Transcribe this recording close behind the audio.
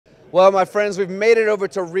Well, my friends, we've made it over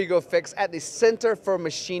to Rego-Fix at the Center for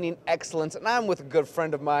Machining Excellence, and I'm with a good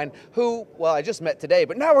friend of mine who, well, I just met today,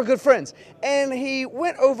 but now we're good friends. And he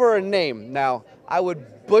went over a name. Now, I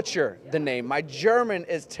would butcher the name. My German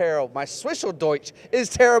is terrible. My Schweizerdeutsch is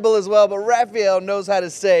terrible as well, but Raphaël knows how to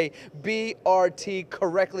say BRT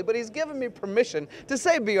correctly, but he's given me permission to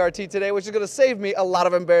say BRT today, which is going to save me a lot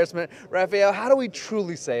of embarrassment. Raphaël, how do we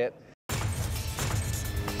truly say it?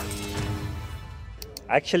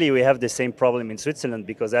 Actually, we have the same problem in Switzerland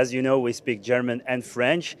because, as you know, we speak German and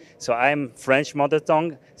French. So I'm French mother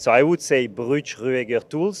tongue. So I would say Brütsch, Rüegger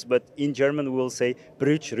tools, but in German we will say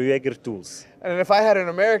Brütsch, Rüegger tools. And if I had an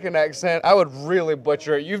American accent, I would really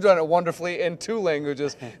butcher it. You've done it wonderfully in 2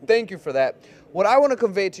 languages. Thank you for that. What I want to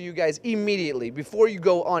convey to you guys immediately, before you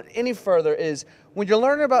go on any further, is when you're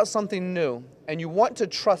learning about something new and you want to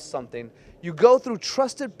trust something, you go through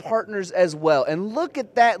trusted partners as well. And look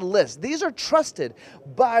at that list. These are trusted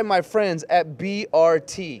by my friends at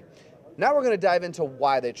BRT. Now we're going to dive into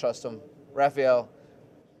why they trust them. Raphaël,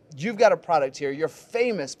 you've got a product here. You're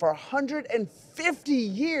famous for 150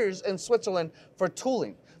 years in Switzerland for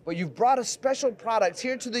tooling. But you've brought a special product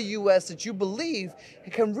here to the US that you believe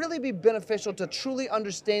can really be beneficial to truly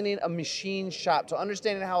understanding a machine shop, to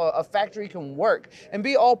understanding how a factory can work and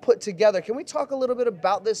be all put together. Can we talk a little bit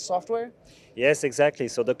about this software? Yes, exactly.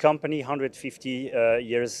 So the company, 150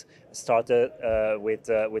 years, started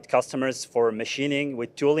with customers for machining,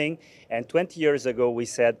 with tooling. And 20 years ago, we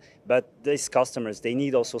said, but these customers, they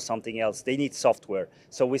need also something else. They need software.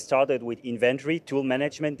 So we started with inventory, tool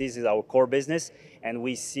management. This is our core business. And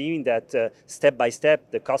we seen that step by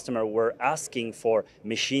step, the customer were asking for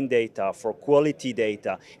machine data, for quality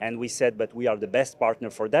data. And we said, but we are the best partner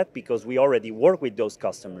for that because we already work with those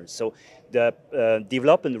customers. So the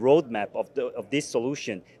development roadmap of this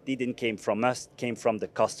solution didn't came from us, came from the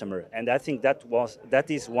customer. And I think that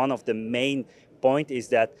is one of the main point, is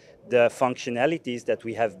that the functionalities that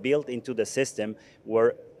we have built into the system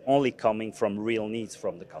were only coming from real needs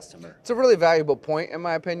from the customer. It's a really valuable point, in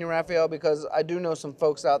my opinion, Raphaël, because I do know some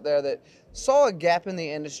folks out there that saw a gap in the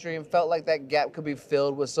industry and felt like that gap could be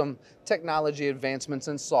filled with some technology advancements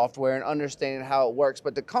in software and understanding how it works.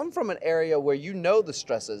 But to come from an area where you know the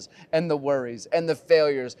stresses and the worries and the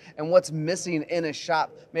failures and what's missing in a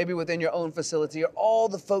shop, maybe within your own facility, or all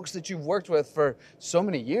the folks that you've worked with for so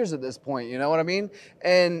many years at this point, you know what I mean?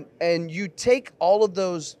 And you take all of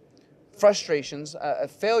those frustrations. A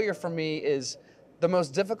failure for me is the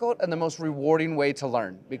most difficult and the most rewarding way to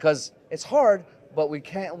learn, because it's hard, but we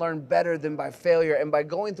can't learn better than by failure. And by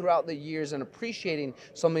going throughout the years and appreciating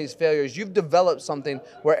some of these failures, you've developed something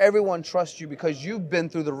where everyone trusts you because you've been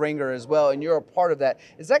through the ringer as well, and you're a part of that.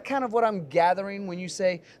 Is that kind of what I'm gathering when you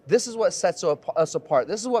say this is what sets us apart,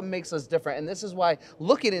 this is what makes us different, and this is why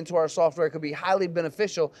looking into our software could be highly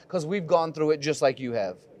beneficial because we've gone through it just like you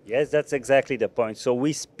have? Yes, that's exactly the point. So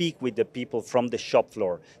we speak with the people from the shop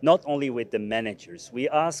floor, not only with the managers. We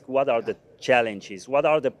ask what are the challenges, what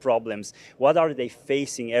are the problems, what are they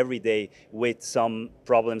facing every day with some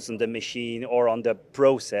problems on the machine or on the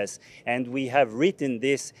process. And we have written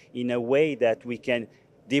this in a way that we can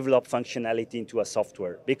develop functionality into a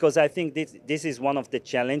software. Because I think this is one of the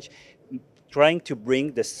challenge, trying to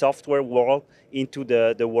bring the software world into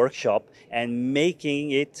the workshop and making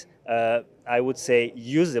it I would say,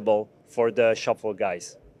 usable for the shop floor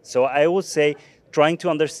guys. So I would say trying to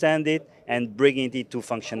understand it and bringing it into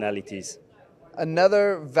functionalities.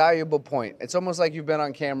 Another valuable point. It's almost like you've been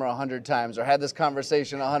on camera 100 times or had this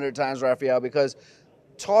conversation 100 times, Raphaël, because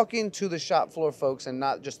talking to the shop floor folks and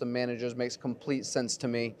not just the managers makes complete sense to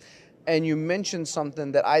me. And you mentioned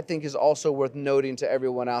something that I think is also worth noting to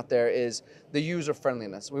everyone out there, is the user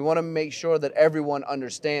friendliness. We want to make sure that everyone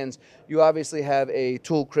understands. You obviously have a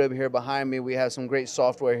tool crib here behind me. We have some great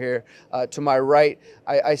software here. To my right,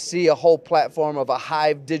 I see a whole platform of a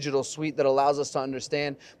Hive digital suite that allows us to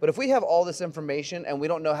understand. But if we have all this information and we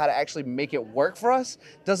don't know how to actually make it work for us,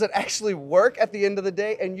 does it actually work at the end of the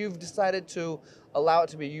day? And you've decided to allow it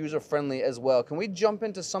to be user-friendly as well. Can we jump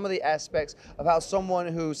into some of the aspects of how someone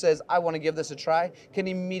who says, I want to give this a try, can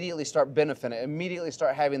immediately start benefiting, immediately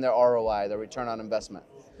start having their ROI, their return on investment?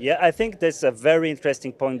 Yeah, I think that's a very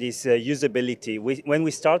interesting point, this usability. When we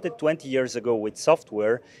started 20 years ago with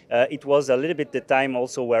software, it was a little bit the time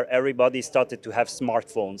also where everybody started to have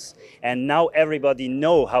smartphones. And now everybody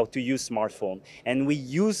know how to use smartphone. And we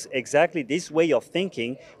use exactly this way of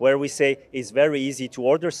thinking where we say it's very easy to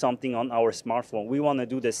order something on our smartphone. We want to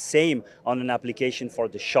do the same on an application for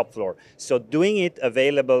the shop floor. So doing it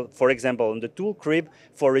available, for example, on the tool crib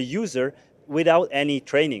for a user without any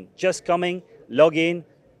training. Just coming, log in,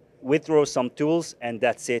 withdraw some tools, and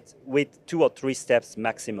that's it, with 2 or 3 steps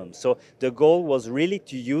maximum. So the goal was really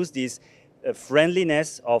to use this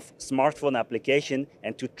friendliness of smartphone application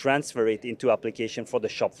and to transfer it into application for the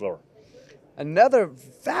shop floor. Another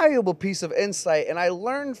valuable piece of insight, and I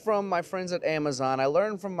learned from my friends at Amazon, I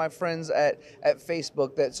learned from my friends at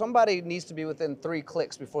Facebook that somebody needs to be within 3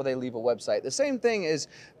 clicks before they leave a website. The same thing is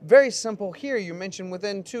very simple here. You mentioned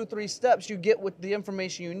within 2-3 steps you get with the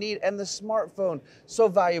information you need, and the smartphone, so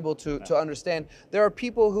valuable to understand. There are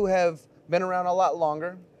people who have been around a lot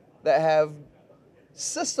longer that have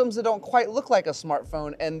systems that don't quite look like a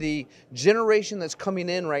smartphone, and the generation that's coming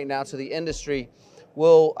in right now to the industry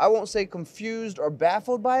will, I won't say confused or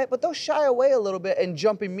baffled by it, but they'll shy away a little bit and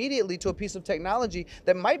jump immediately to a piece of technology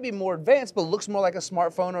that might be more advanced but looks more like a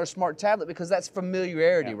smartphone or a smart tablet, because that's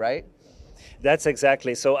familiarity, right? That's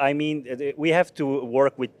exactly. So I mean, we have to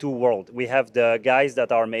work with 2 worlds. We have the guys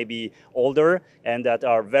that are maybe older and that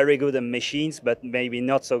are very good on machines, but maybe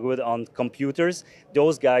not so good on computers.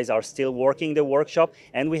 Those guys are still working the workshop,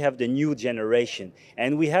 and we have the new generation.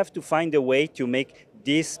 And we have to find a way to make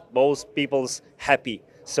both people's happy.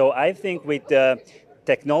 So I think with the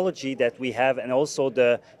technology that we have and also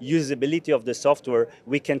the usability of the software,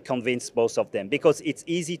 we can convince both of them, because it's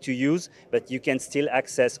easy to use, but you can still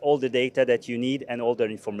access all the data that you need and all the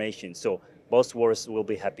information. So both worlds will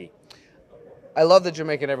be happy. I love that you're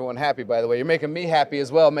making everyone happy, by the way. You're making me happy as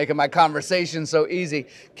well, making my conversation so easy.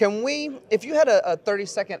 Can we, if you had a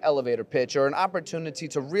 30-second elevator pitch or an opportunity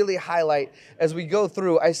to really highlight as we go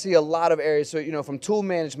through, I see a lot of areas, so, you know, from tool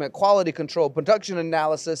management, quality control, production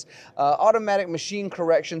analysis, automatic machine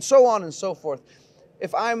correction, so on and so forth.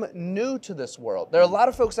 If I'm new to this world, there are a lot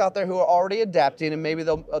of folks out there who are already adapting, and maybe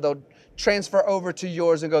they'll transfer over to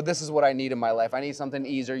yours and go, this is what I need in my life. I need something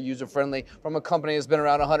easier, user-friendly, from a company that's been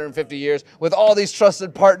around 150 years with all these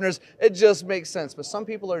trusted partners. It just makes sense. But some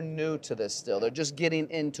people are new to this still. They're just getting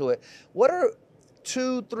into it. What are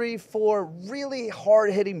 2, 3, 4 really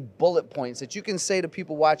hard-hitting bullet points that you can say to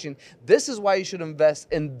people watching, this is why you should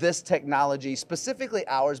invest in this technology, specifically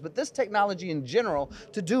ours, but this technology in general,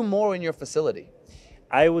 to do more in your facility?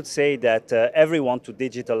 I would say that everyone to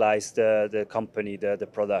digitalize the company, the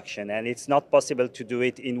production, and it's not possible to do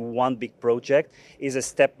it in one big project. It's a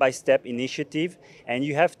step-by-step initiative, and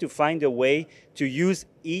you have to find a way to use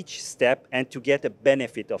each step and to get a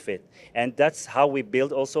benefit of it. And that's how we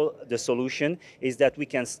build also the solution, is that we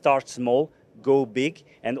can start small, go big,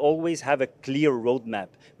 and always have a clear roadmap.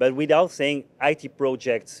 But without saying IT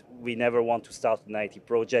projects, we never want to start an IT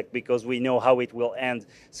project because we know how it will end.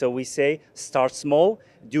 So we say start small,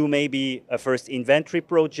 do maybe a first inventory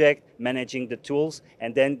project, managing the tools,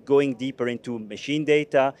 and then going deeper into machine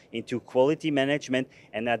data, into quality management,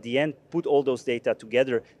 and at the end, put all those data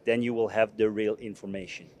together, then you will have the real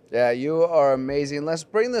information. Yeah, you are amazing. Let's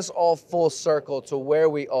bring this all full circle to where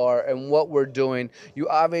we are and what we're doing. You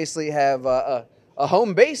obviously have a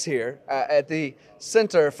home base here at the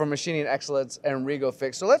Center for Machining Excellence and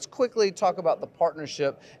Rego-Fix. So let's quickly talk about the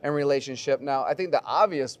partnership and relationship. Now, I think the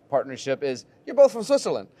obvious partnership is you're both from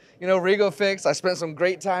Switzerland. You know, Rego-Fix, I spent some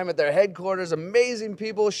great time at their headquarters, amazing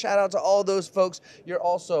people. Shout out to all those folks. You're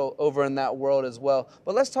also over in that world as well.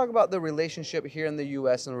 But let's talk about the relationship here in the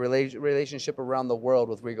US and the relationship around the world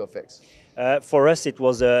with Rego-Fix. For us, it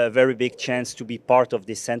was a very big chance to be part of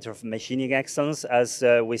this Center of Machining Excellence. As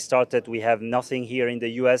we started, we have nothing here in the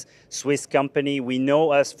US, Swiss company. We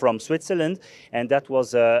know us from Switzerland, and that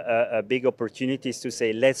was a big opportunity to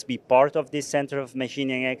say, let's be part of this Center of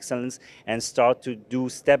Machining Excellence and start to do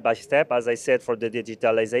step by step, as I said, for the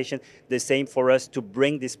digitalization, the same for us to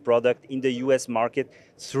bring this product in the US market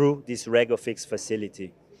through this Rego-Fix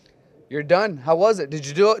facility. You're done. How was it?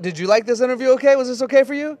 Did you like this interview okay? Was this okay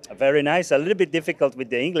for you? Very nice. A little bit difficult with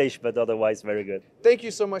the English, but otherwise very good. Thank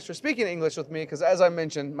you so much for speaking English with me, because as I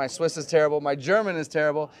mentioned, my Swiss is terrible, my German is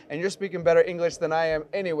terrible, and you're speaking better English than I am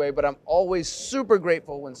anyway, but I'm always super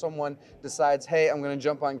grateful when someone decides, hey, I'm going to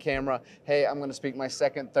jump on camera, hey, I'm going to speak my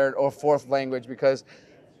second, third, or fourth language, because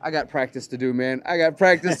I got practice to do, man. I got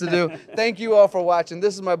practice to do. Thank you all for watching.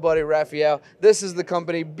 This is my buddy, Raphaël. This is the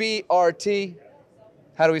company BRT.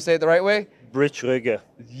 How do we say it the right way? Brütsch Rüegger.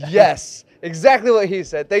 Yes, exactly what he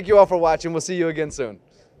said. Thank you all for watching. We'll see you again soon.